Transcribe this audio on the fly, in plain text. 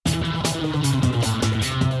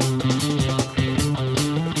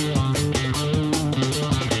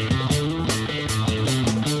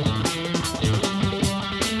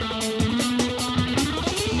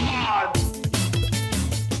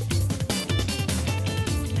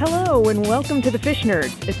Hello and welcome to the Fish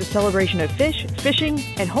Nerds. It's a celebration of fish, fishing,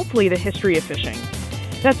 and hopefully the history of fishing.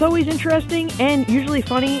 That's always interesting and usually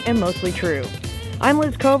funny and mostly true. I'm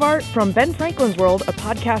Liz Covart from Ben Franklin's World, a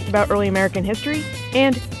podcast about early American history,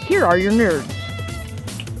 and here are your nerds.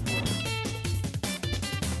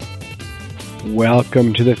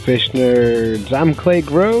 Welcome to the Fish Nerds. I'm Clay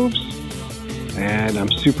Groves, and I'm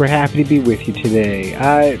super happy to be with you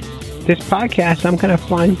today. This podcast I'm kind of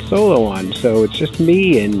flying solo on, so it's just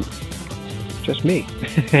me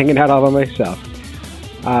hanging out all by myself.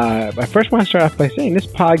 I first want to start off by saying this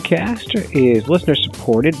podcast is listener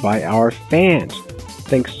supported by our fans.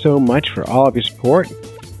 Thanks so much for all of your support.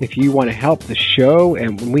 If you want to help the show,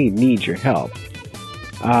 and we need your help,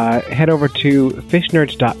 head over to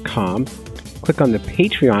fishnerds.com, click on the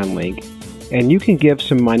Patreon link, and you can give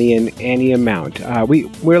some money in any amount.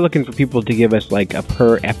 We're looking for people to give us like a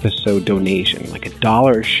per episode donation, like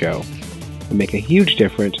 $1 a show. It'll make a huge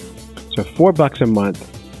difference. So $4 a month,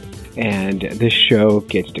 and this show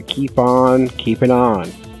gets to keep on keeping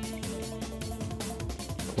on.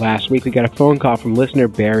 Last week we got a phone call from listener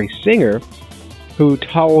Barry Singer, who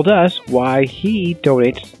told us why he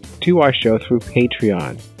donates to our show through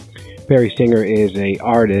Patreon. Barry Singer is an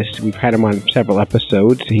artist. We've had him on several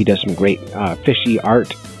episodes. He does some great fishy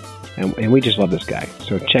art, and we just love this guy.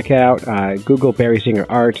 So check out, Google Barry Singer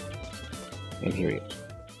art, and here he is.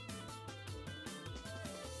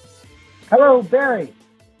 Hello, Barry.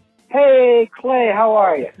 Hey, Clay, how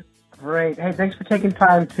are you? Great. Hey, thanks for taking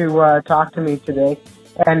time to talk to me today.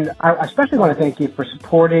 And I especially want to thank you for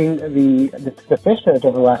supporting the Fish Nerds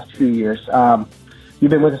over the last few years. You've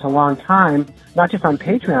been with us a long time, not just on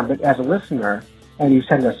Patreon, but as a listener, and you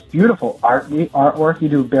send us beautiful artwork. You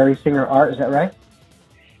do Barry Singer art, is that right?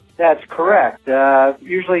 That's correct.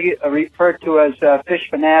 Usually referred to as Fish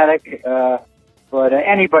Fanatic, but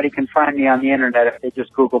anybody can find me on the internet if they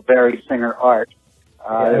just Google Barry Singer art.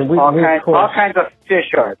 There's all kinds of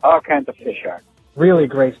fish art. Really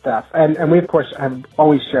great stuff. And we, of course, have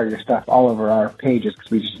always shared your stuff all over our pages because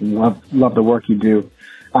we just love the work you do.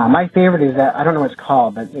 My favorite is that, I don't know what it's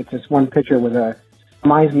called, but it's this one picture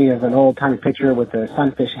reminds me of an old-timey picture with a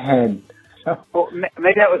sunfish head. So, well,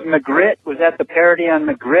 maybe that was Magritte. Was that the parody on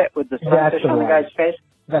Magritte with the sunfish on the guy's face?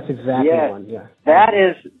 That's exactly the one, yeah. That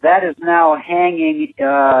is now hanging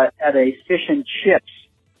at a fish and chips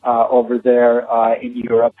over there in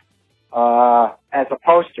Europe as a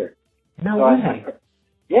poster. No way.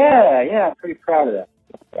 Yeah, I'm pretty proud of that.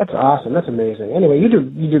 That's awesome. That's amazing. Anyway, you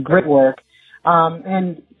do great work.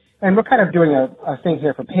 And we're kind of doing a thing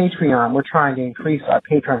here for Patreon. We're trying to increase our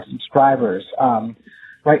Patreon subscribers.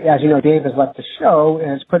 Right, as you know, Dave has left the show,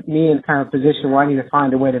 and it's put me in kind of a position where I need to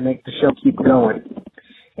find a way to make the show keep going.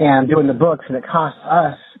 And I'm doing the books, and it costs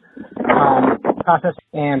us,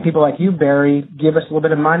 and people like you, Barry, give us a little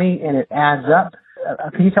bit of money, and it adds up.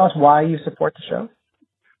 Can you tell us why you support the show?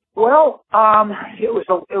 Well, it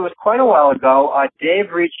was quite a while ago.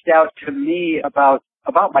 Dave reached out to me about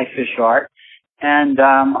my fish art. And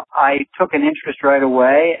I took an interest right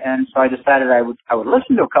away, and so I decided I would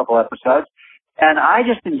listen to a couple episodes, and I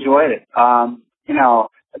just enjoyed it.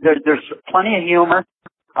 There's plenty of humor,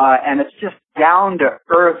 and it's just down to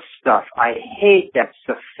earth stuff. I hate that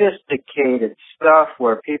sophisticated stuff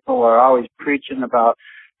where people are always preaching about,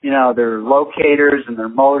 their locators and their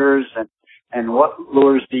motors and what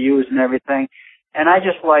lures to use and everything. And I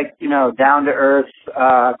just like, down to earth,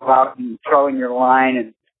 go out and throw in your line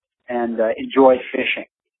and enjoy fishing.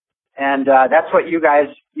 And that's what you guys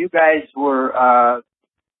were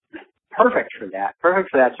perfect for that.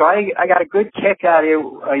 So I got a good kick out of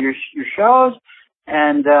your shows,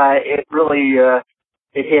 and it really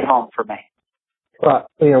it hit home for me. Well,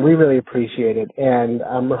 we really appreciate it,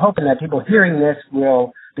 and we're hoping that people hearing this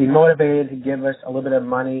will be motivated to give us a little bit of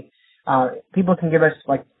money. People can give us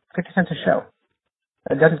like 50 cents a show.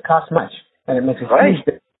 It doesn't cost much, and it makes a huge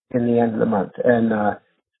difference in the end of the month.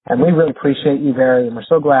 And we really appreciate you, Barry, and we're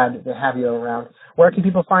so glad to have you around. Where can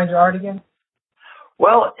people find your art again?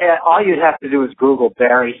 Well, all you'd have to do is Google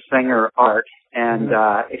Barry Singer art, and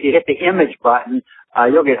if you hit the image button,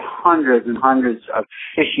 you'll get hundreds and hundreds of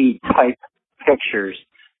fishy-type pictures,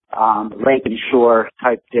 lake and shore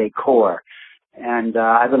type decor. And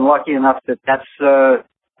I've been lucky enough that's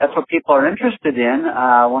what people are interested in.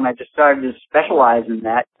 When I just started to specialize in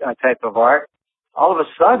that type of art, all of a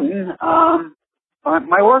sudden,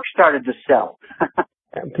 my work started to sell.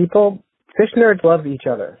 Fish nerds love each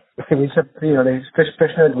other. Fish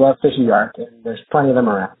nerds love fishy art, and there's plenty of them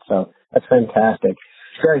around. So that's fantastic.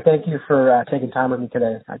 Barry, thank you for taking time with me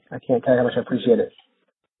today. I can't tell you how much I appreciate it.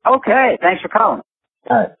 Okay, thanks for calling.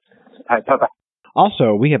 All right. Bye-bye.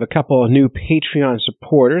 Also, we have a couple of new Patreon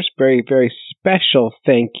supporters. Very, very special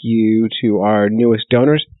thank you to our newest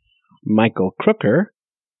donors, Michael Crooker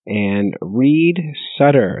and Reed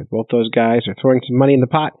Sutter. Both those guys are throwing some money in the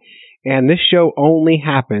pot. And this show only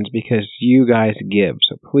happens because you guys give.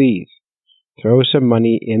 So please, throw some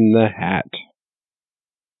money in the hat.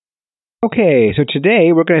 Okay, so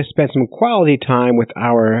today we're going to spend some quality time with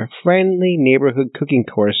our friendly neighborhood cooking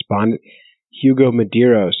correspondent, Hugo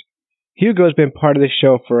Medeiros. Hugo's been part of the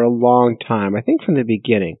show for a long time, I think from the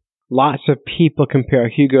beginning. Lots of people compare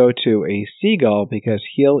Hugo to a seagull because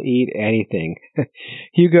he'll eat anything.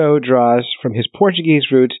 Hugo draws from his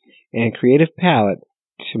Portuguese roots and creative palate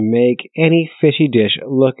to make any fishy dish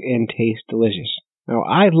look and taste delicious. Now,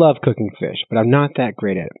 I love cooking fish, but I'm not that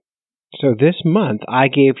great at it. So this month, I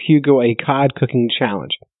gave Hugo a cod cooking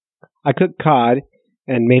challenge. I cooked cod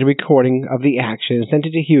and made a recording of the action and sent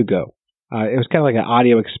it to Hugo. It was kind of like an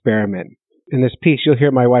audio experiment. In this piece, you'll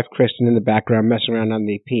hear my wife, Kristen, in the background messing around on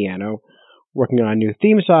the piano, working on a new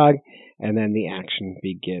theme song, and then the action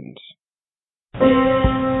begins.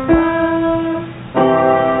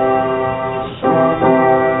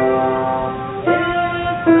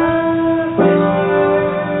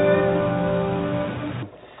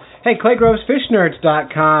 Hey,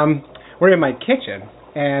 ClayGrovesFishNerds.com. We're in my kitchen,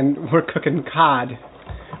 and we're cooking cod.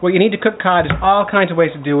 What you need to cook cod is all kinds of ways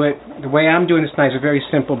to do it. The way I'm doing this tonight is a very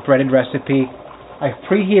simple breaded recipe. I've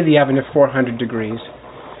preheated the oven to 400 degrees.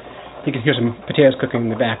 You can hear some potatoes cooking in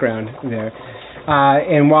the background there.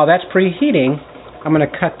 And while that's preheating, I'm going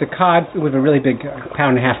to cut the cod with a really big 1.5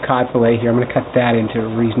 pound cod fillet here. I'm going to cut that into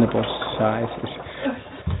reasonable sizes.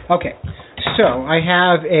 Okay, so I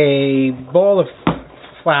have a bowl of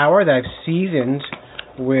flour that I've seasoned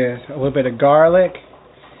with a little bit of garlic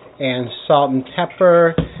and salt and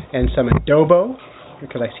pepper and some adobo,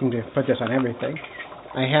 because I seem to put this on everything.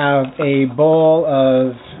 I have a bowl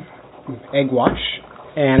of egg wash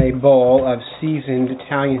and a bowl of seasoned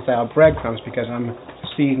Italian-style breadcrumbs because I'm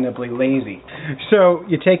seasonably lazy. So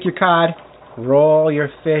you take your cod, roll your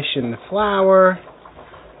fish in the flour,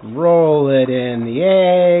 roll it in the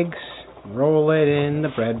eggs, roll it in the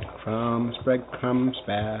breadcrumbs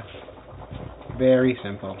bath. Very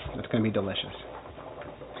simple. It's going to be delicious.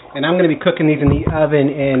 And I'm going to be cooking these in the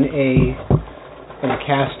oven in a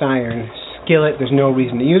cast iron skillet. There's no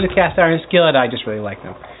reason to use a cast iron skillet. I just really like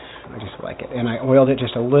them. I just like it. And I oiled it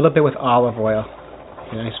just a little bit with olive oil.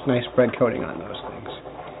 Nice bread coating on those things.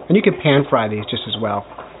 And you can pan fry these just as well,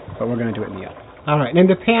 but we're going to do it in the oven. All right. And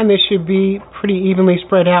in the pan, this should be pretty evenly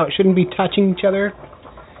spread out. It shouldn't be touching each other.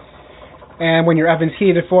 And when your oven's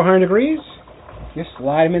heated at 400 degrees, just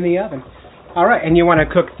slide them in the oven. All right. And you want to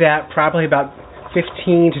cook that probably about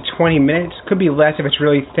 15 to 20 minutes. Could be less if it's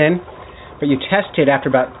really thin, but you test it after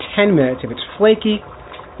about 10 minutes. If it's flaky,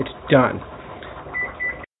 it's done.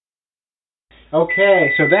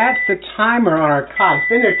 Okay, so that's the timer on our cod. It's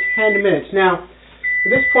been there 10 minutes. Now, at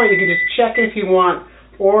this point, you can just check it if you want,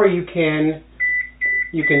 or you can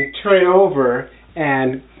turn it over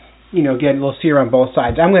and get a little sear on both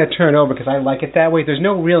sides. I'm going to turn it over because I like it that way. There's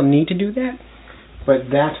no real need to do that.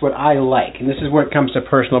 But that's what I like, and this is where it comes to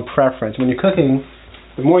personal preference. When you're cooking,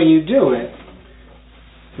 the more you do it,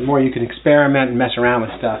 the more you can experiment and mess around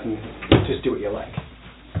with stuff and just do what you like.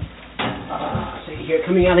 So you hear it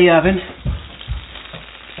coming out of the oven.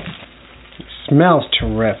 It smells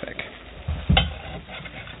terrific.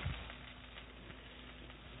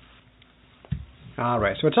 All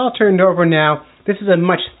right, so it's all turned over now. This is a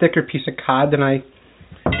much thicker piece of cod than I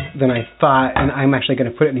thought, and I'm actually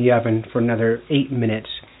going to put it in the oven for another 8 minutes,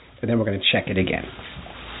 and then we're going to check it again.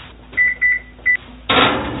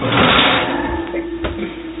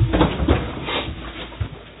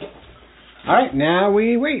 All right, now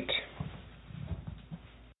we wait.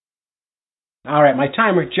 All right, my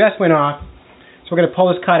timer just went off, so we're going to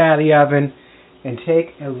pull this cod out of the oven and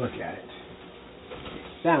take a look at it.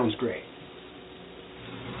 Sounds great.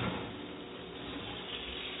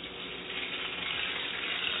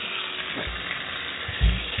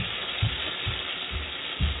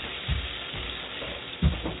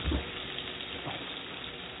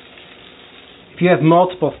 If you have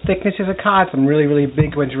multiple thicknesses of cod, some really, really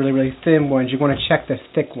big ones, really, really thin ones, you want to check the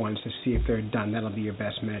thick ones to see if they're done. That'll be your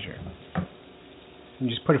best measure. You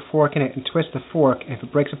just put a fork in it and twist the fork, and if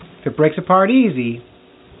it breaks apart easy,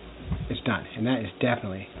 it's done. And that is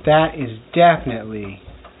definitely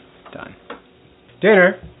done.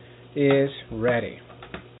 Dinner is ready.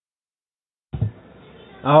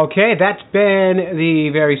 Okay, that's been the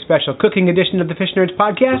very special cooking edition of the Fish Nerds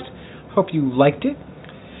Podcast. Hope you liked it.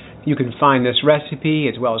 You can find this recipe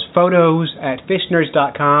as well as photos at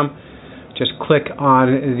fishnerds.com. Just click on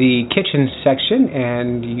the kitchen section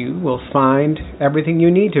and you will find everything you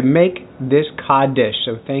need to make this cod dish.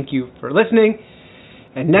 So thank you for listening.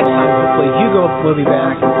 And next time, hopefully, Hugo will be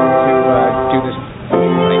back to do this.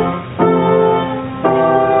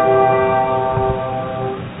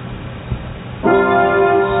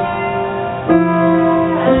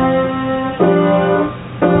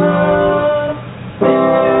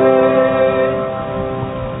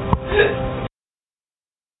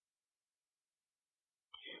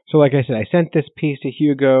 So like I said, I sent this piece to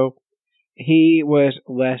Hugo. He was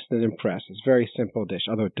less than impressed. It's a very simple dish,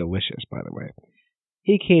 although delicious, by the way.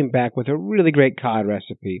 He came back with a really great cod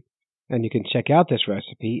recipe, and you can check out this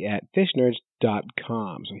recipe at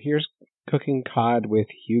fishnerds.com. So here's cooking cod with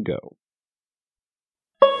Hugo.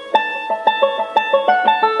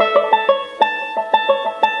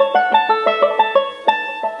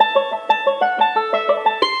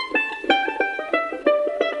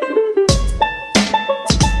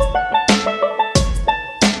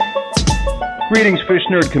 Greetings, Fish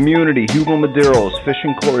Nerd community. Hugo Medeiros,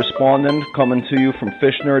 fishing correspondent, coming to you from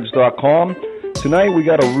fishnerds.com. Tonight we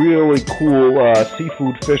got a really cool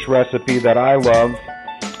seafood fish recipe that I love.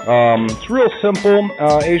 It's real simple,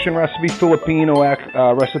 Asian recipe, Filipino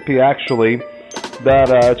recipe actually.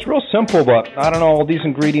 It's real simple, but I don't know, all these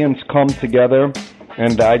ingredients come together,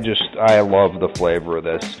 and I love the flavor of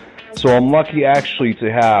this. So I'm lucky actually to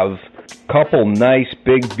have couple nice,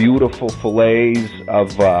 big, beautiful fillets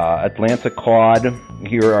of Atlantic cod.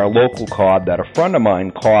 Here, our local cod that a friend of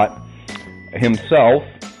mine caught himself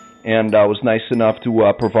and was nice enough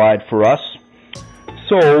to provide for us.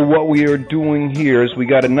 So what we are doing here is we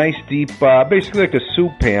got a nice deep, basically like a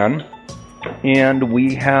soup pan, and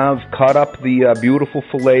we have cut up the beautiful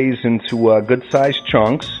fillets into good-sized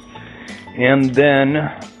chunks. And then,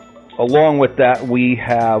 along with that, we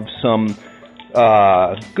have some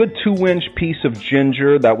good 2-inch piece of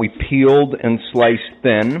ginger that we peeled and sliced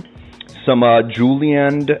thin, some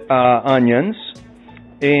julienne onions,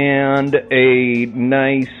 and a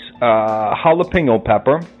nice jalapeno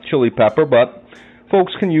pepper, chili pepper, but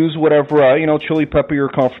folks can use whatever, chili pepper you're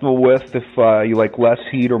comfortable with if you like less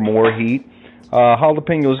heat or more heat.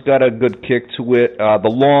 Jalapeno's got a good kick to it. The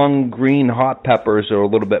long green hot peppers are a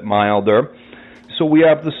little bit milder. So we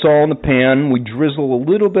have the salt in the pan. We drizzle a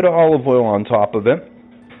little bit of olive oil on top of it.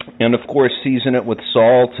 And, of course, season it with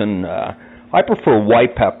salt. And I prefer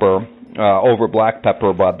white pepper over black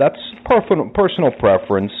pepper, but that's personal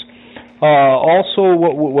preference. Also,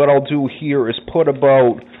 what I'll do here is put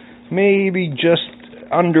about maybe just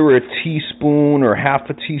under a teaspoon or half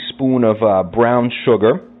a teaspoon of brown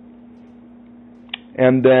sugar.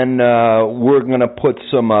 And then we're going to put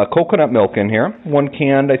some coconut milk in here. 1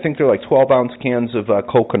 can, I think they're like 12-ounce cans of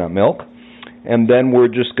coconut milk. And then we're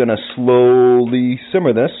just going to slowly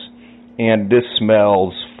simmer this. And this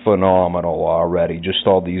smells phenomenal already. Just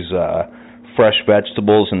all these fresh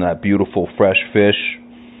vegetables and that beautiful fresh fish.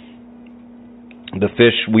 The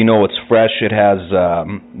fish, we know it's fresh. It has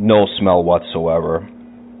no smell whatsoever.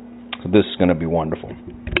 So this is going to be wonderful.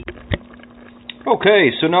 Okay,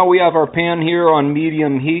 so now we have our pan here on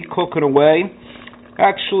medium heat, cooking away.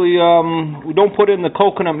 Actually, we don't put in the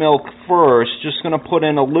coconut milk first, just going to put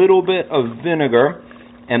in a little bit of vinegar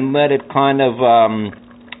and let it kind of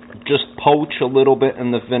just poach a little bit in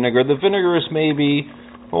the vinegar. The vinegar is maybe,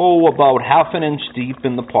 about half an inch deep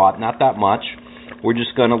in the pot, not that much. We're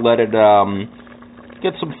just going to let it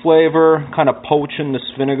get some flavor, kind of poach in this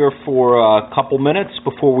vinegar for a couple minutes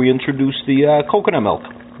before we introduce the coconut milk.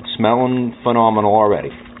 Smelling phenomenal already.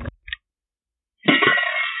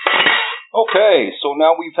 Okay, so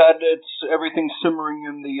now we've had everything simmering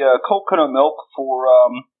in the coconut milk for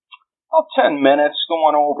about 10 minutes. Don't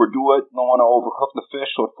want to overdo it. Don't want to overcook the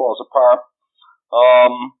fish so it falls apart.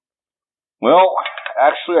 Well,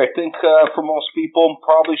 actually, I think for most people,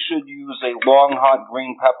 probably should use a long hot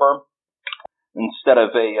green pepper instead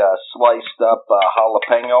of a sliced up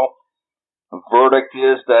jalapeno. The verdict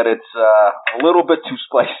is that it's a little bit too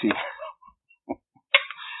spicy,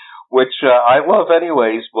 which I love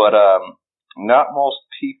anyways, but not most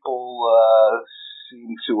people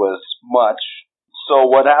seem to as much. So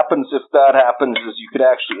what happens if that happens is you could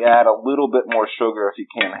actually add a little bit more sugar if you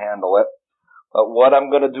can't handle it. But what I'm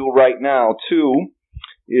going to do right now, too,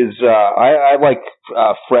 is I like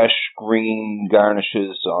fresh green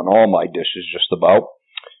garnishes on all my dishes just about.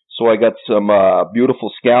 So I got some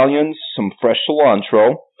beautiful scallions, some fresh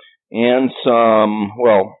cilantro, and some,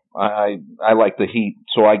 I like the heat.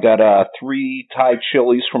 So I got 3 Thai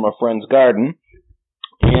chilies from a friend's garden.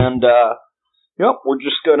 And, we're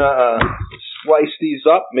just going to slice these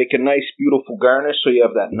up, make a nice, beautiful garnish so you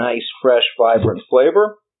have that nice, fresh, vibrant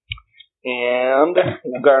flavor. And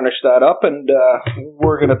we'll garnish that up, and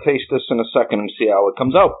we're going to taste this in a second and see how it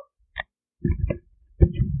comes out.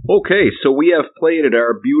 Okay, so we have plated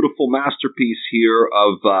our beautiful masterpiece here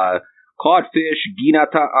of codfish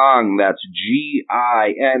ginataang. That's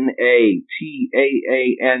Ginataang.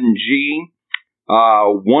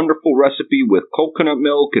 Wonderful recipe with coconut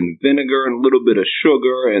milk and vinegar and a little bit of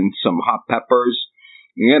sugar and some hot peppers.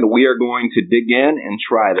 And we are going to dig in and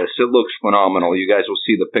try this. It looks phenomenal. You guys will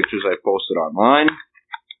see the pictures I posted online.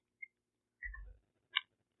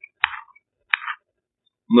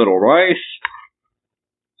 Little rice.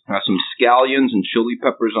 Got some scallions and chili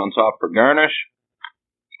peppers on top for garnish.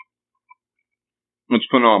 It's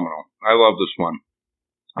phenomenal. I love this one.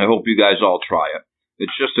 I hope you guys all try it.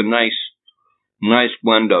 It's just a nice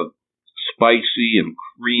blend of spicy and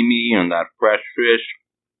creamy and that fresh fish.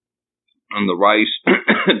 And the rice,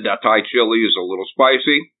 that Thai chili is a little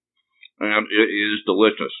spicy, and it is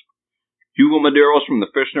delicious. Hugo Medeiros from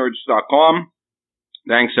thefishnerds.com.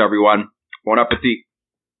 Thanks, everyone. Bon appetit.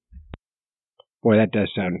 Boy, that does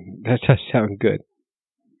sound good.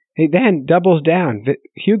 He then doubles down.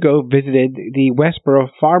 Hugo visited the Westboro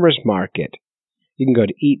Farmers Market. You can go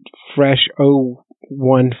to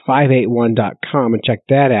eatfresh01581.com and check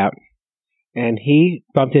that out. And he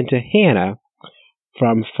bumped into Hannah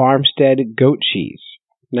from Farmstead Goat Cheese.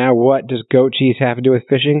 Now, what does goat cheese have to do with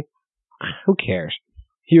fishing? Who cares?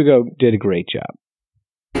 Hugo did a great job.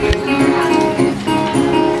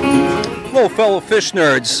 Hello, fellow fish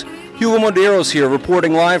nerds. Hugo Medeiros here,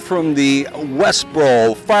 reporting live from the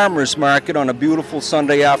Westboro Farmers Market on a beautiful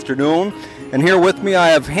Sunday afternoon. And here with me I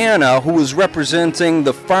have Hannah, who is representing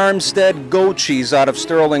the Farmstead Goat Cheese out of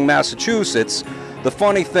Sterling, Massachusetts. The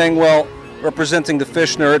funny thing, well, representing the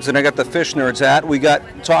fish nerds, and I got the fish nerds hat. We got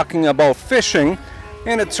talking about fishing,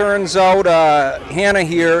 and it turns out Hannah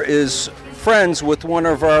here is friends with one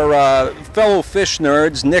of our fellow fish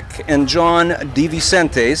nerds, Nick and John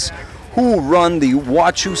DeVicentes, who run the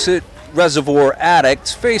Wachusett Reservoir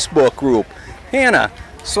Addicts Facebook group. Hannah,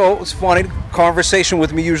 so it's funny, conversation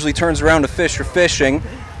with me usually turns around to fish or fishing.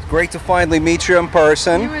 Great to finally meet you in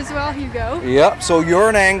person. You as well, Hugo. Yep, so you're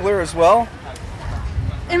an angler as well?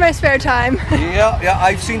 In my spare time. Yeah,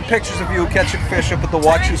 I've seen pictures of you catching fish up at the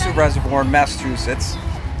Wachusett Reservoir in Massachusetts.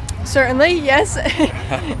 Certainly, yes.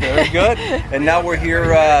 Very good. And now we're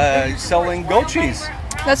here selling goat cheese.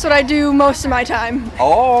 That's what I do most of my time.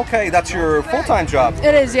 Oh, okay. That's your full-time job?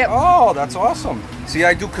 It is, yep. Oh, that's awesome. See,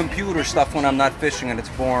 I do computer stuff when I'm not fishing, and it's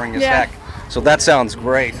boring as heck. So that sounds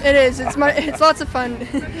great. It is. It's lots of fun.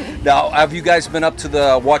 Now, have you guys been up to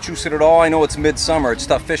the Wachusett at all? I know it's midsummer. It's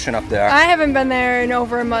tough fishing up there. I haven't been there in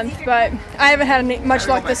over a month, but I haven't had much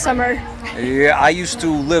luck this summer. Yeah, I used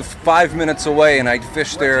to live 5 minutes away, and I'd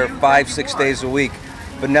fish there 5-6 days a week.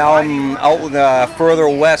 But now I'm out further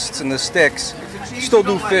west in the sticks. Still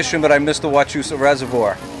do fishing, but I miss the Wachusett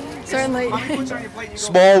Reservoir. Certainly.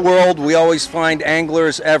 Small world. We always find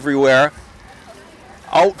anglers everywhere.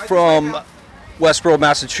 Out from Westboro,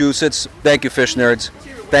 Massachusetts. Thank you, fish nerds.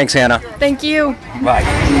 Thanks, Hannah. Thank you. Bye.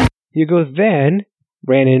 Hugo then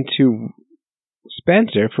ran into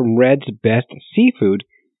Spencer from Red's Best Seafood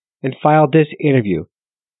and filed this interview.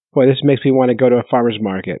 Boy, this makes me want to go to a farmer's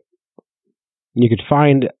market. You can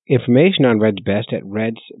find information on Red's Best at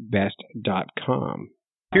redsbest.com.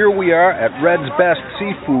 Here we are at Red's Best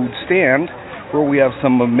Seafood stand, where we have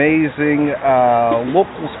some amazing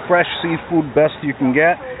local fresh seafood, best you can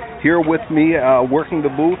get. Here with me, working the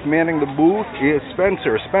booth, manning the booth, is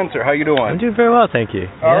Spencer. Spencer, how you doing? I'm doing very well, thank you.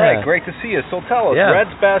 All right, great to see you. So tell us,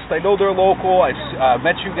 Red's Best, I know they're local. I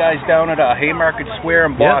met you guys down at Haymarket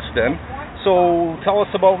Square in Boston. So tell us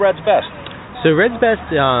about Red's Best. So Red's Best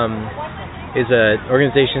is a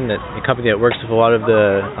company that works with a lot of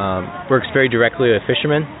works very directly with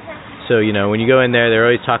fishermen. So, you know, when you go in there, they're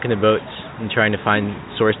always talking to boats and trying to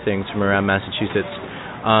source things from around Massachusetts.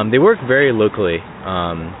 They work very locally,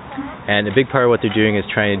 and a big part of what they're doing is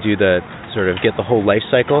trying to do get the whole life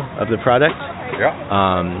cycle of the product,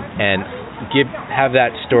 and have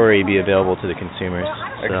that story be available to the consumers.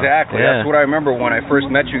 So, exactly. That's what I remember when I first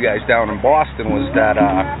met you guys down in Boston, was that,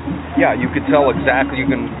 you could tell exactly, you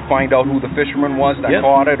can find out who the fisherman was that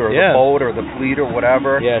caught it, or the boat, or the fleet, or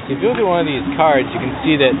whatever. Yeah, so if you look at one of these cards, you can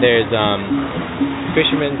see that there's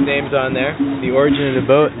fishermen's names on there, the origin of the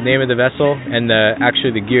boat, name of the vessel, and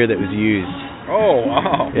the gear that was used. Oh,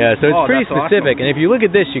 wow. Yeah, so it's pretty that's specific. awesome. And if you look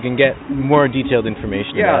at this, you can get more detailed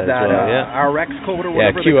information about it as well. RX code or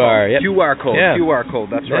whatever QR, they call it. QR code. Yeah. QR code,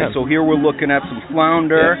 that's right. Yeah. So here we're looking at some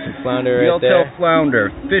flounder. Some flounder right Yellowtail there. flounder.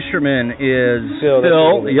 Fisherman is Phil.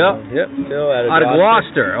 Yep. Phil Out of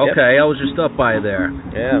Gloucester. Okay, I was just up by there.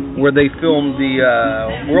 Yeah. Where they filmed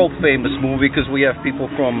the world famous movie, because we have people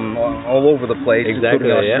from all over the place, Exactly,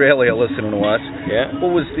 including Australia, listening to us. Yeah.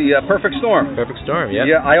 What was the Perfect Storm? Perfect Storm, yeah.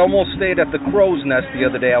 Yeah, I almost stayed at the Crow's Nest the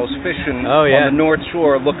other day. I was fishing Oh, yeah. on the North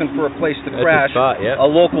Shore looking for a place to That's crash. a spot, yeah. A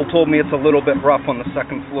local told me it's a little bit rough on the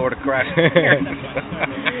second floor to crash.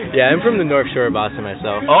 Yeah, I'm from the North Shore of Boston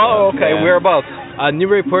myself. Oh, okay. Yeah. Whereabouts?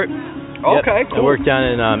 Newburyport. Okay, Yep. cool. I worked down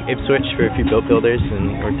in Ipswich for a few boat builders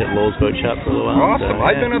and worked at Lowell's Boat Shop for a little while. Awesome. So,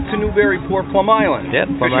 I've been up to Newburyport, Plum Island.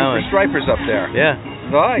 Yep, Plum fishing Island. for stripers up there. Yeah.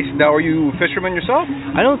 Nice. Now, are you a fisherman yourself?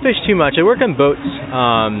 I don't fish too much. I work on boats.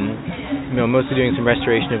 Mostly doing some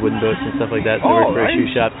restoration of wooden boats and stuff like that. So I work for a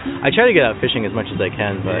shoe shop. I try to get out fishing as much as I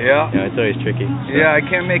can, but it's always tricky. So. Yeah, I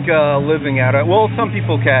can't make a living at it. Well, some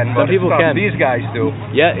people can, but some people can. These guys do.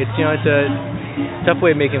 Yeah, it's a tough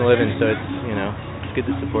way of making a living, so it's it's good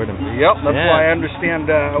to support them. Yep, that's why I understand.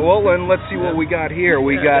 Well, and let's see what we got here.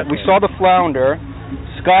 We saw the flounder.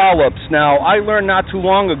 Scallops. Now, I learned not too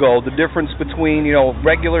long ago the difference between,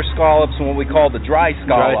 regular scallops and what we call the dry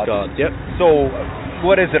scallops. Dry scallops, yep. So,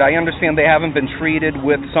 what is it? I understand they haven't been treated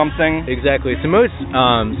with something. Exactly. So most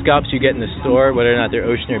scallops you get in the store, whether or not they're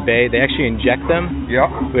ocean or bay, they actually inject them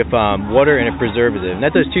with water and a preservative. And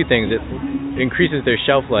that does two things. It increases their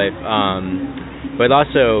shelf life, but it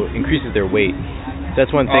also increases their weight. So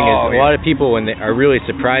that's one thing a lot of people, when they are really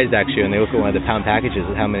surprised, actually, when they look at one of the pound packages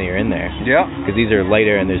at how many are in there. Yeah. Because these are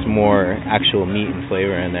lighter and there's more actual meat and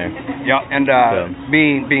flavor in there. Yeah, and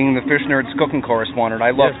being the Fish Nerds cooking correspondent,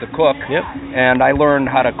 I love to cook. Yep. And I learned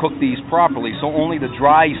how to cook these properly. So only the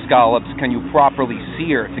dry scallops can you properly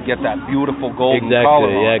sear to get that beautiful golden color.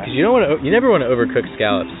 Exactly, yeah, because you never want to overcook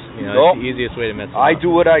scallops. It's the easiest way to mess them up. I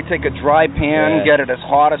do it. I take a dry pan, get it as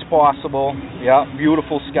hot as possible. Yeah,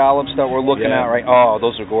 beautiful scallops that we're looking at right. Oh,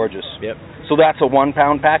 those are gorgeous. Yep. So that's a 1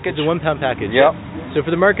 pound package? It's a 1 pound package. Yep. So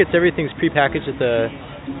for the markets, everything's prepackaged at the,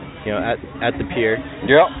 at the pier.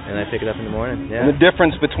 Yep. And I pick it up in the morning. Yeah. And the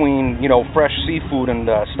difference between, fresh seafood and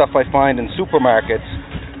stuff I find in supermarkets.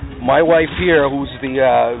 My wife here, who's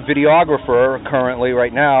the videographer currently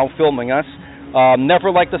right now filming us,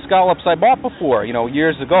 never liked the scallops I bought before,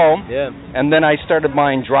 years ago. Yeah. And then I started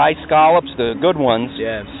buying dry scallops, the good ones.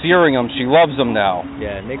 Yeah. Searing them. She loves them now.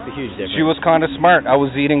 Yeah, it makes a huge difference. She was kind of smart. I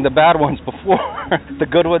was eating the bad ones before. The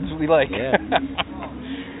good ones we like. Yeah.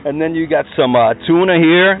 And then you got some tuna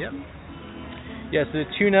here. Yep. Yeah, so the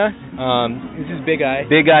tuna, this is Big Eye.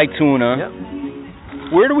 Big Eye tuna. Yep.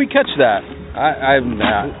 Where do we catch that? I'm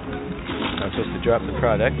supposed to drop the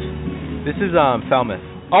product. This is Falmouth.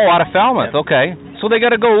 Oh, out of Falmouth. Yep. Okay. So they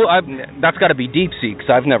got to go. That's got to be deep sea because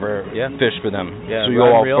I've never fished for them. Yeah. So you go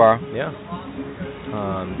all far. Yeah.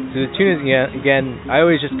 So the tuna, again, I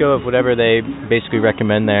always just go with whatever they basically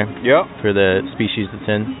recommend there. Yep. For the species it's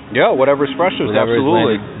in. Yeah, whatever's freshest.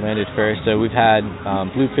 Absolutely. Landed first. So we've had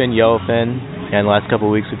bluefin, yellowfin, and the last couple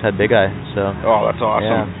of weeks we've had big eye. So. Oh, that's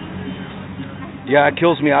awesome. Yeah, it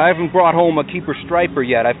kills me. I haven't brought home a keeper striper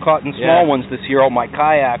yet. I've caught in small ones this year on my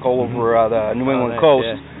kayak all over the New England coast.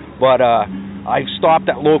 Yeah. But I've stopped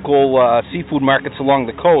at local seafood markets along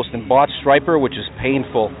the coast and bought striper, which is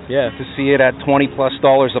painful. Yeah. To see it at $20+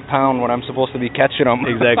 a pound when I'm supposed to be catching them.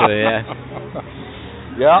 Exactly, yeah.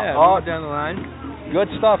 Yeah, all down the line. Good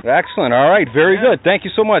stuff. Excellent. All right, very good. Thank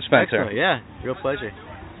you so much, Spencer. Excellent, yeah. Real pleasure.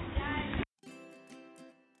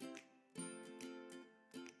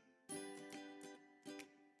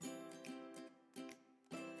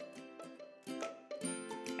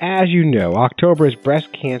 As you know, October is Breast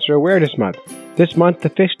Cancer Awareness Month. This month, the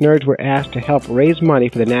Fish Nerds were asked to help raise money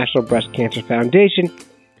for the National Breast Cancer Foundation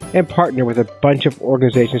and partner with a bunch of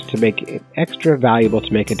organizations to make it extra valuable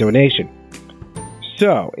to make a donation.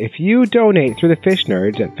 So, if you donate through the Fish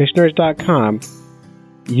Nerds at fishnerds.com,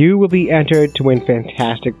 you will be entered to win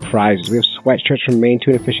fantastic prizes. We have sweatshirts from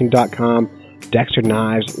MaineTunaFishing.com, Dexter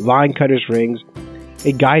knives, line cutters rings,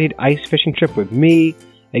 a guided ice fishing trip with me,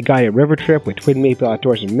 a guided river trip with Twin Maple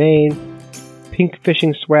Outdoors in Maine, pink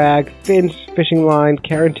fishing swag, Finn's fishing line.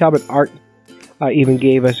 Karen Talbot Art even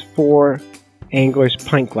gave us 4 Anglers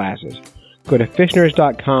pint glasses. Go to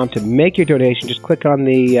fishnerds.com to make your donation. Just click on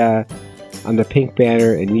the pink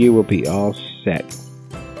banner and you will be all set.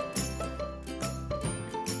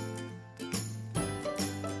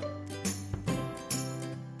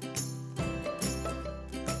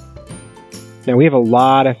 Now, we have a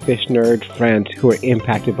lot of Fish Nerd friends who are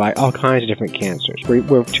impacted by all kinds of different cancers.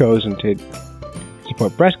 We've chosen to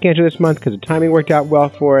support breast cancer this month because the timing worked out well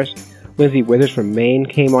for us. Lindsay Withers from Maine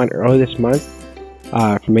came on early this month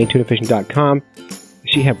from MaineTunaFishing.com.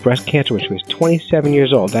 She had breast cancer when she was 27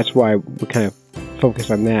 years old. That's why we kind of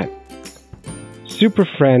focus on that. Super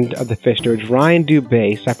friend of the Fish Nerds, Ryan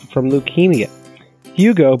Dubay, suffered from leukemia.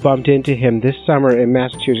 Hugo bumped into him this summer in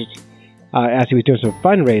Massachusetts as he was doing some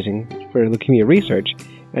fundraising for leukemia research,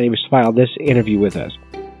 and he was filed this interview with us.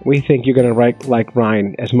 We think you're going to like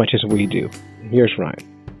Ryan as much as we do. Here's Ryan.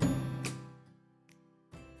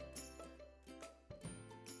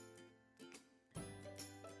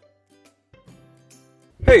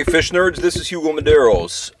 Hey Fish Nerds, this is Hugo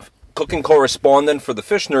Medeiros, cooking correspondent for the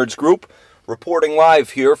Fish Nerds group, reporting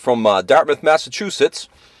live here from Dartmouth, Massachusetts.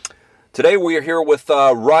 Today we are here with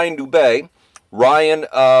Ryan Dubay. Ryan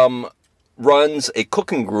runs a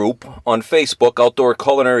cooking group on Facebook, Outdoor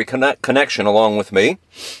Culinary Connection, along with me.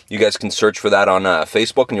 You guys can search for that on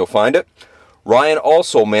Facebook and you'll find it. Ryan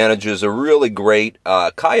also manages a really great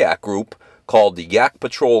kayak group called the Yak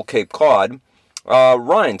Patrol Cape Cod.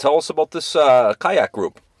 Ryan, tell us about this kayak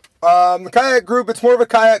group. The kayak group, it's more of a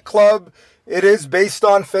kayak club. It is based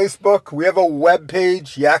on Facebook. We have a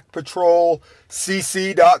webpage,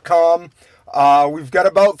 yakpatrolcc.com. We've got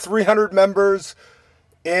about 300 members,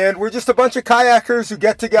 and we're just a bunch of kayakers who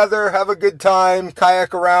get together, have a good time,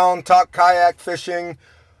 kayak around, talk kayak fishing.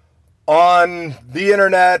 On the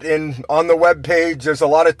internet and on the webpage, there's a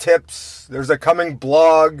lot of tips. There's a coming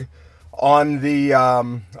blog on the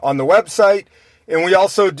website, and we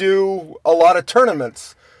also do a lot of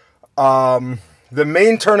tournaments. The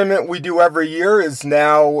main tournament we do every year is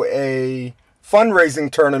now a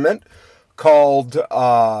fundraising tournament called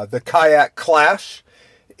the Kayak Clash,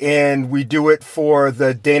 and we do it for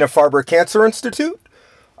the Dana-Farber Cancer Institute.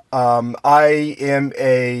 I am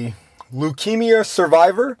a leukemia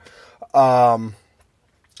survivor. I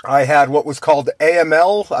had what was called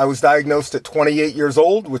AML. I was diagnosed at 28 years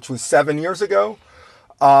old, which was 7 years ago.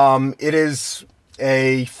 It is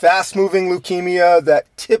a fast-moving leukemia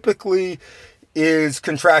that typically is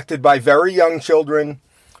contracted by very young children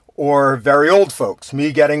or very old folks.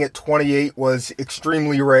 Me getting it 28 was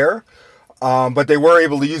extremely rare, but they were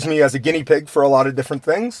able to use me as a guinea pig for a lot of different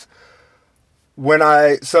things.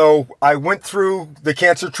 So I went through the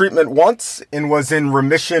cancer treatment once and was in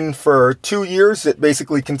remission for 2 years. It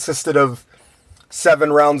basically consisted of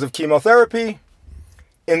 7 rounds of chemotherapy.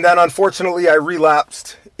 And then unfortunately I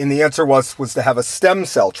relapsed, and the answer was to have a stem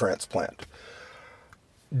cell transplant.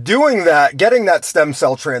 Doing that, getting that stem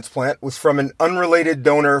cell transplant was from an unrelated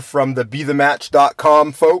donor from the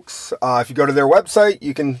BeTheMatch.com folks. If you go to their website,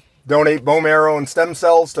 you can donate bone marrow and stem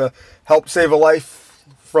cells to help save a life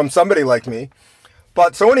from somebody like me.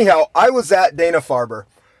 But so anyhow, I was at Dana-Farber,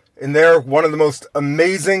 and they're one of the most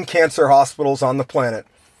amazing cancer hospitals on the planet.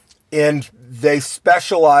 And they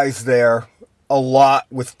specialize there a lot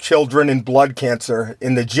with children and blood cancer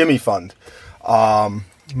in the Jimmy Fund.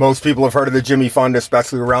 Most people have heard of the Jimmy Fund,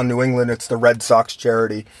 especially around New England. It's the Red Sox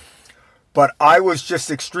charity. But I was just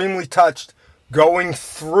extremely touched going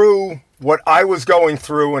through what I was going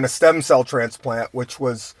through in a stem cell transplant, which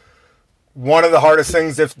was one of the hardest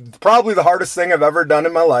things, probably the hardest thing I've ever done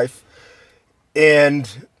in my life.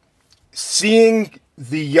 And seeing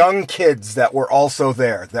the young kids that were also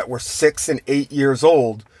there, that were 6 and 8 years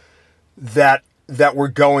old, that were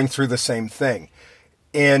going through the same thing.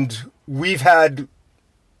 And we've had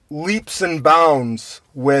leaps and bounds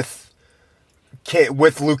with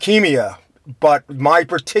leukemia, but my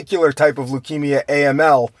particular type of leukemia,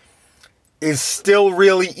 AML, is still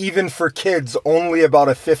really, even for kids, only about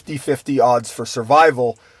a 50-50 odds for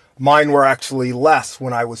survival. Mine were actually less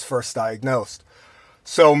when I was first diagnosed.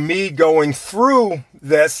 So me going through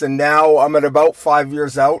this, and now I'm at about 5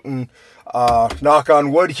 years out, and knock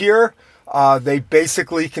on wood here, they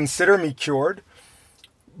basically consider me cured.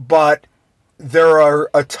 But there are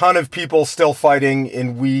a ton of people still fighting,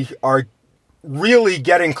 and we are really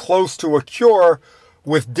getting close to a cure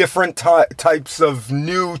with different types of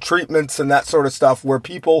new treatments and that sort of stuff, where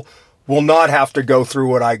people will not have to go through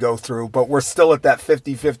what I go through, but we're still at that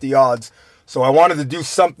 50-50 odds. So I wanted to do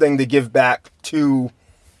something to give back to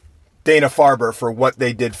Dana-Farber for what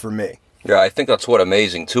they did for me. Yeah, I think that's what's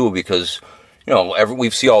amazing too, because we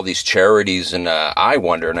see all these charities, and I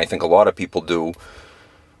wonder, and I think a lot of people do,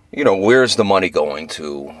 where's the money going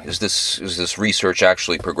to? Is this research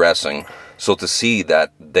actually progressing? So to see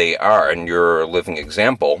that they are, and you're a living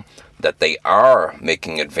example, that they are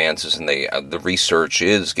making advances, and the research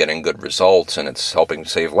is getting good results, and it's helping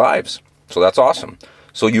save lives. So that's awesome.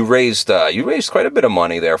 So you raised quite a bit of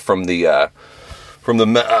money there from the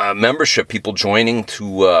membership, people joining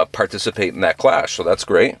to participate in that clash. So that's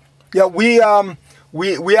great. Yeah, we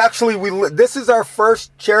This is our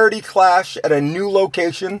first charity clash at a new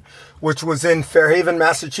location, which was in Fairhaven,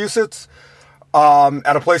 Massachusetts,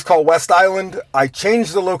 at a place called West Island. I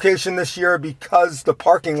changed the location this year because the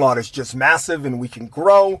parking lot is just massive and we can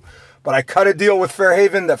grow. But I cut a deal with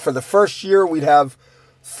Fairhaven that for the first year we'd have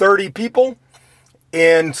 30 people.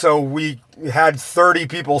 And so we had 30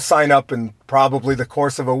 people sign up in probably the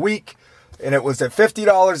course of a week. And it was at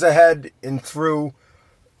 $50 a head, and through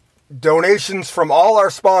donations from all our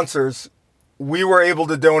sponsors, we were able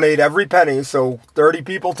to donate every penny. So 30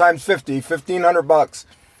 people times 50, $1,500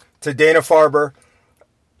 to Dana-Farber.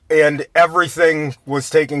 And everything was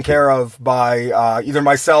taken care of by either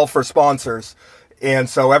myself or sponsors. And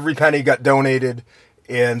so every penny got donated.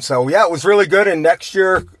 And so, yeah, it was really good. And next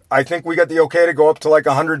year, I think we got the okay to go up to like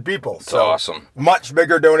 100 people. That's awesome. Much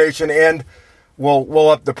bigger donation, and we'll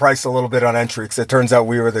up the price a little bit on entry because it turns out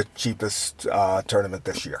we were the cheapest tournament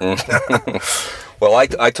this year. Well,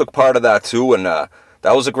 I took part of that too, and that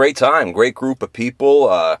was a great time. Great group of people.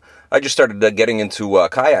 I just started getting into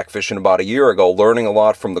kayak fishing about a year ago, learning a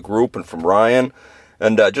lot from the group and from Ryan.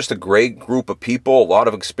 And just a great group of people, a lot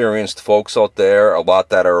of experienced folks out there, a lot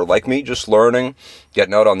that are like me, just learning,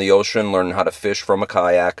 getting out on the ocean, learning how to fish from a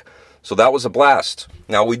kayak. So that was a blast.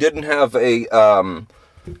 Now, we didn't have a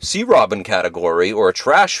sea robin category, or a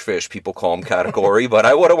trash fish, people call them, category, but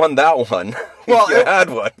I would have won that one if you had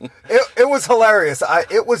one. It was hilarious.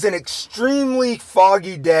 It was an extremely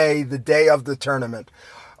foggy day, the day of the tournament.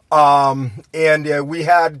 And we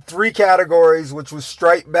had 3 categories, which was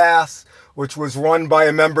striped bass, which was run by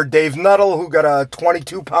a member, Dave Nuttall, who got a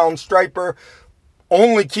 22-pound striper.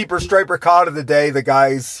 Only keeper striper caught of the day. The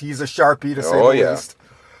guy's, he's a Sharpie to say the least.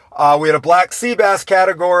 We had a black sea bass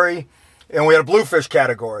category, and we had a bluefish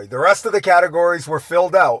category. The rest of the categories were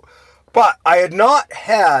filled out. But I had not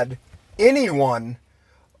had anyone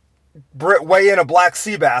weigh in a black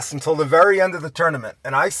sea bass until the very end of the tournament.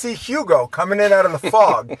 And I see Hugo coming in out of the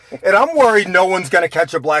fog, and I'm worried no one's going to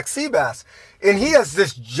catch a black sea bass. And he has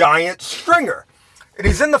this giant stringer. And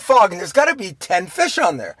he's in the fog, and there's got to be 10 fish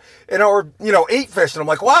on there. Or 8 fish. And I'm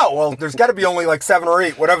like, wow, well, there's got to be only like 7 or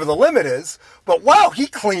 8, whatever the limit is. But wow, he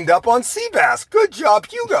cleaned up on sea bass. Good job,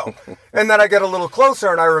 Hugo. And then I get a little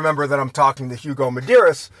closer, and I remember that I'm talking to Hugo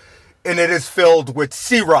Medeiros, and it is filled with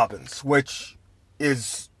sea robins, which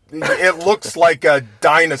is, it looks like a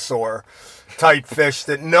dinosaur type fish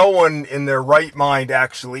that no one in their right mind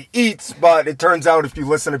actually eats, but it turns out if you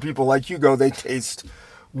listen to people like Hugo, they taste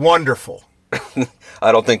wonderful.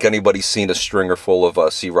 I don't think anybody's seen a stringer full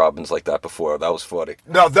of sea robins like that before. That was funny.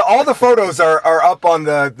 No, all the photos are up on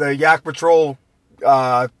the Yak Patrol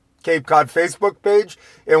Cape Cod Facebook page,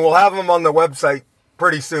 and we'll have them on the website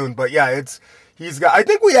pretty soon. But yeah, I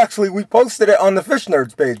think we posted it on the Fish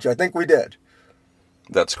Nerds page. I think we did.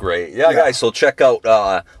 That's great. Yeah, guys, so check out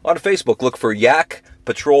on Facebook, look for Yak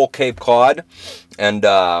Patrol Cape Cod. And,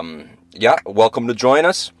 welcome to join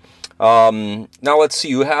us. Now, let's see,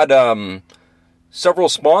 you had several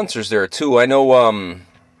sponsors there, too. I know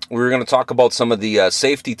we were going to talk about some of the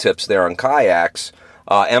safety tips there on kayaks.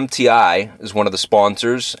 MTI is one of the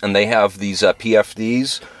sponsors, and they have these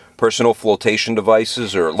PFDs, personal flotation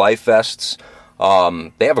devices, or life vests.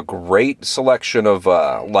 They have a great selection of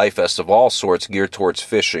life vests of all sorts geared towards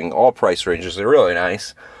fishing, all price ranges. They're really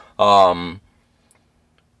nice. We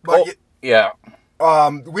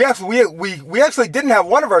actually didn't have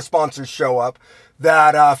one of our sponsors show up.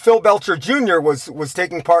 That Phil Belcher Jr. was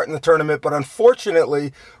taking part in the tournament, but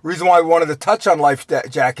unfortunately, reason why we wanted to touch on life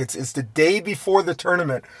jackets is the day before the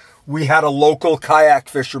tournament, we had a local kayak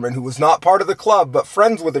fisherman who was not part of the club, but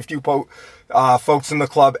friends with a few folks in the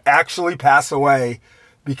club, actually pass away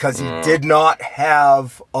because he did not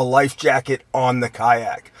have a life jacket on the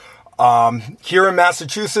kayak. Here in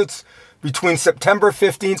Massachusetts, between September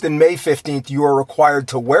 15th and May 15th, you are required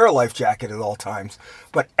to wear a life jacket at all times.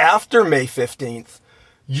 But after May 15th,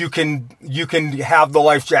 you can have the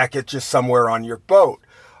life jacket just somewhere on your boat.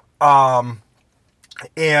 Life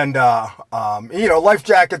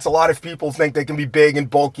jackets, a lot of people think they can be big and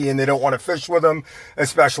bulky and they don't want to fish with them,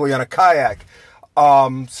 especially on a kayak.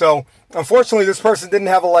 So unfortunately, this person didn't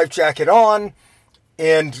have a life jacket on,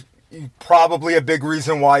 and probably a big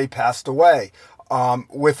reason why he passed away.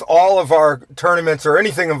 With all of our tournaments or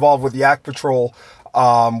anything involved with Yak Patrol,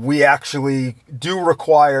 we actually do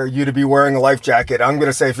require you to be wearing a life jacket. I'm going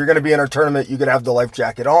to say if you're going to be in our tournament, you could have the life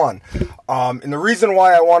jacket on. And the reason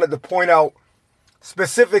why I wanted to point out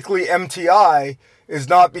specifically MTI is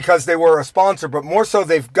not because they were a sponsor, but more so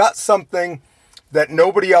they've got something that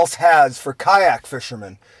nobody else has for kayak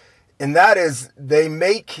fishermen. And that is they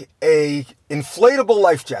make a inflatable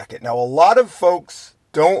life jacket. Now, a lot of folks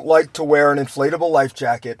don't like to wear an inflatable life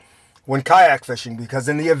jacket when kayak fishing, because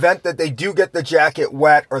in the event that they do get the jacket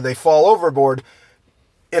wet or they fall overboard,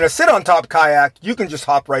 in a sit-on-top kayak, you can just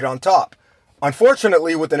hop right on top.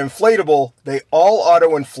 Unfortunately, with an inflatable, they all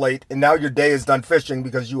auto-inflate, and now your day is done fishing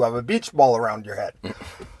because you have a beach ball around your head.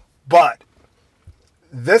 But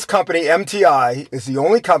this company, MTI, is the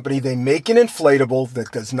only company, they make an inflatable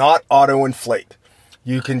that does not auto-inflate.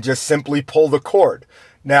 You can just simply pull the cord.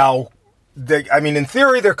 Now, in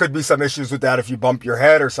theory, there could be some issues with that if you bump your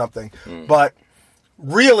head or something. But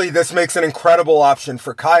really, this makes an incredible option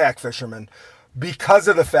for kayak fishermen, because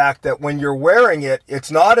of the fact that when you're wearing it, it's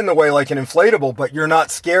not in the way like an inflatable, but you're not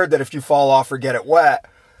scared that if you fall off or get it wet,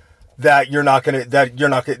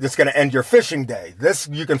 it's going to end your fishing day. This,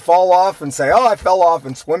 you can fall off and say, oh, I fell off,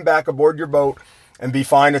 and swim back aboard your boat and be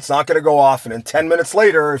fine. It's not going to go off. And then 10 minutes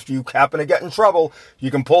later, if you happen to get in trouble, you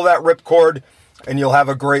can pull that rip cord and you'll have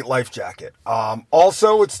a great life jacket.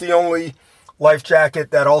 Also, it's the only life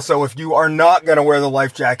jacket that also, if you are not going to wear the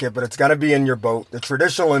life jacket, but it's going to be in your boat, the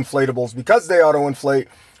traditional inflatables, because they auto-inflate,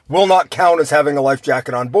 will not count as having a life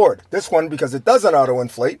jacket on board. This one, because it doesn't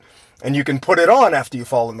auto-inflate, and you can put it on after you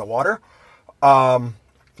fall in the water,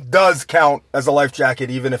 does count as a life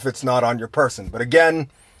jacket, even if it's not on your person. But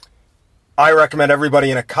again, I recommend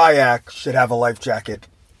everybody in a kayak should have a life jacket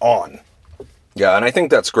on. Yeah, and I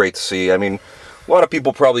think that's great to see. I mean, a lot of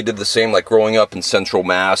people probably did the same, like growing up in Central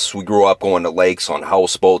Mass. We grew up going to lakes on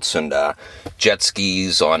houseboats and jet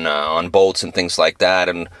skis on boats and things like that.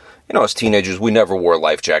 And, you know, as teenagers, we never wore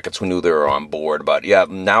life jackets. We knew they were on board. But, yeah,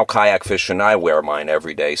 now kayak fishing, I wear mine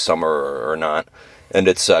every day, summer or not. And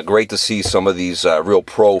it's great to see some of these real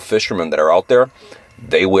pro fishermen that are out there.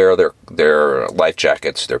 They wear their life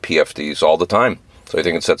jackets, their PFDs all the time. So I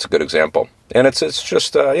think it sets a good example. And it's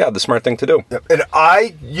just, the smart thing to do. Yep. And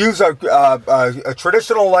I use a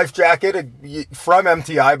traditional life jacket from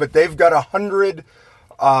MTI, but they've got 100,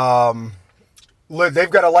 they've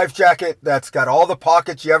got a life jacket that's got all the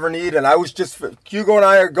pockets you ever need. And Hugo and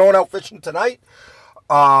I are going out fishing tonight.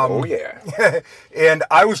 Oh, yeah. And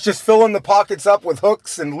I was just filling the pockets up with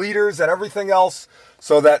hooks and leaders and everything else,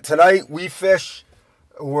 so that tonight we fish.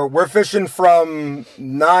 We're fishing from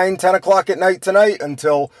 9, 10 o'clock at night tonight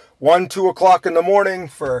until 1, 2 o'clock in the morning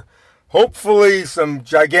for hopefully some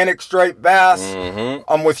gigantic striped bass. Mm-hmm.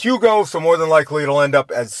 I'm with Hugo, so more than likely it'll end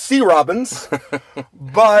up as sea robins.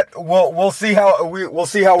 But we'll see how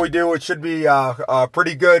we do. It should be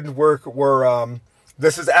pretty good.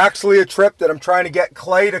 This is actually a trip that I'm trying to get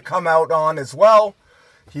Clay to come out on as well.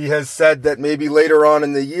 He has said that maybe later on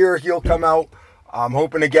in the year he'll come out. I'm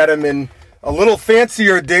hoping to get him in a little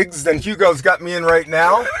fancier digs than Hugo's got me in right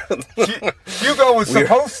now. Hugo was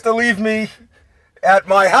supposed to leave me at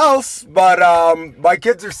my house, but my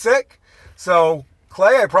kids are sick. So,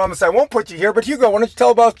 Clay, I promise I won't put you here. But Hugo, why don't you tell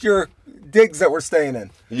about your digs that we're staying in?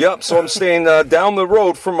 Yep, so I'm staying down the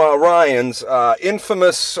road from Ryan's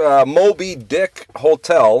infamous Moby Dick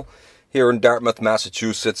Hotel here in Dartmouth,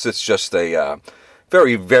 Massachusetts. It's just a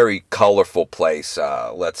very, very colorful place,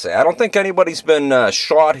 let's say. I don't think anybody's been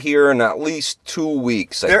shot here in at least 2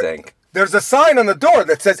 weeks, I think. There's a sign on the door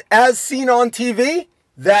that says, as seen on TV,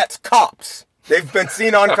 that's cops. They've been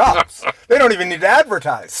seen on cops. They don't even need to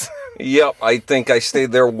advertise. Yep, I think I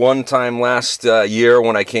stayed there one time last year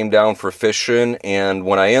when I came down for fishing, and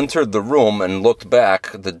when I entered the room and looked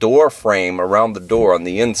back, the door frame around the door on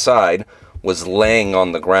the inside was laying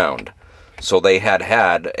on the ground. So they had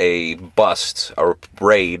a bust, a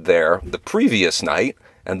raid there the previous night,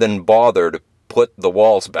 and then bothered to put the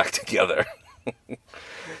walls back together.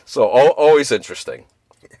 So always interesting.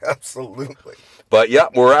 Absolutely. But yeah,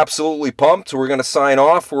 we're absolutely pumped. We're going to sign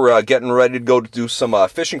off. We're getting ready to go to do some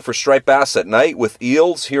fishing for striped bass at night with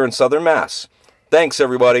eels here in Southern Mass. Thanks,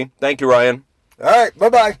 everybody. Thank you, Ryan. All right,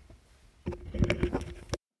 bye-bye.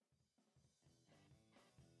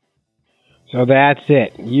 So that's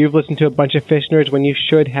it. You've listened to a bunch of fish nerds when you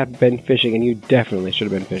should have been fishing, and you definitely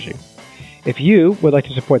should have been fishing. If you would like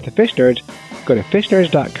to support the Fish Nerds, go to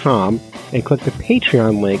fishnerds.com and click the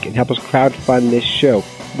Patreon link and help us crowdfund this show.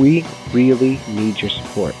 We really need your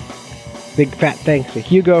support. Big fat thanks to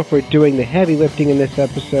Hugo for doing the heavy lifting in this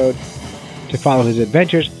episode. To follow his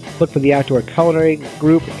adventures, look for the Outdoor Culinary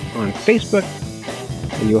Group on Facebook,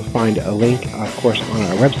 and you'll find a link, of course, on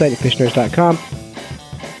our website at fishnerds.com.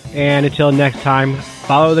 And until next time,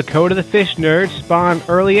 follow the code of the Fish Nerds, spawn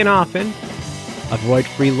early and often, avoid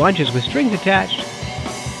free lunches with strings attached,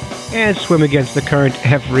 and swim against the current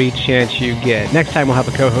every chance you get. Next time we'll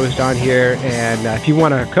have a co-host on here, and if you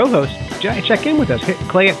want to co-host, check in with us. Hit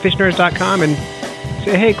Clay at fishnerds.com and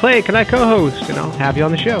say, hey, Clay, can I co-host? And I'll have you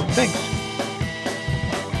on the show. Thanks.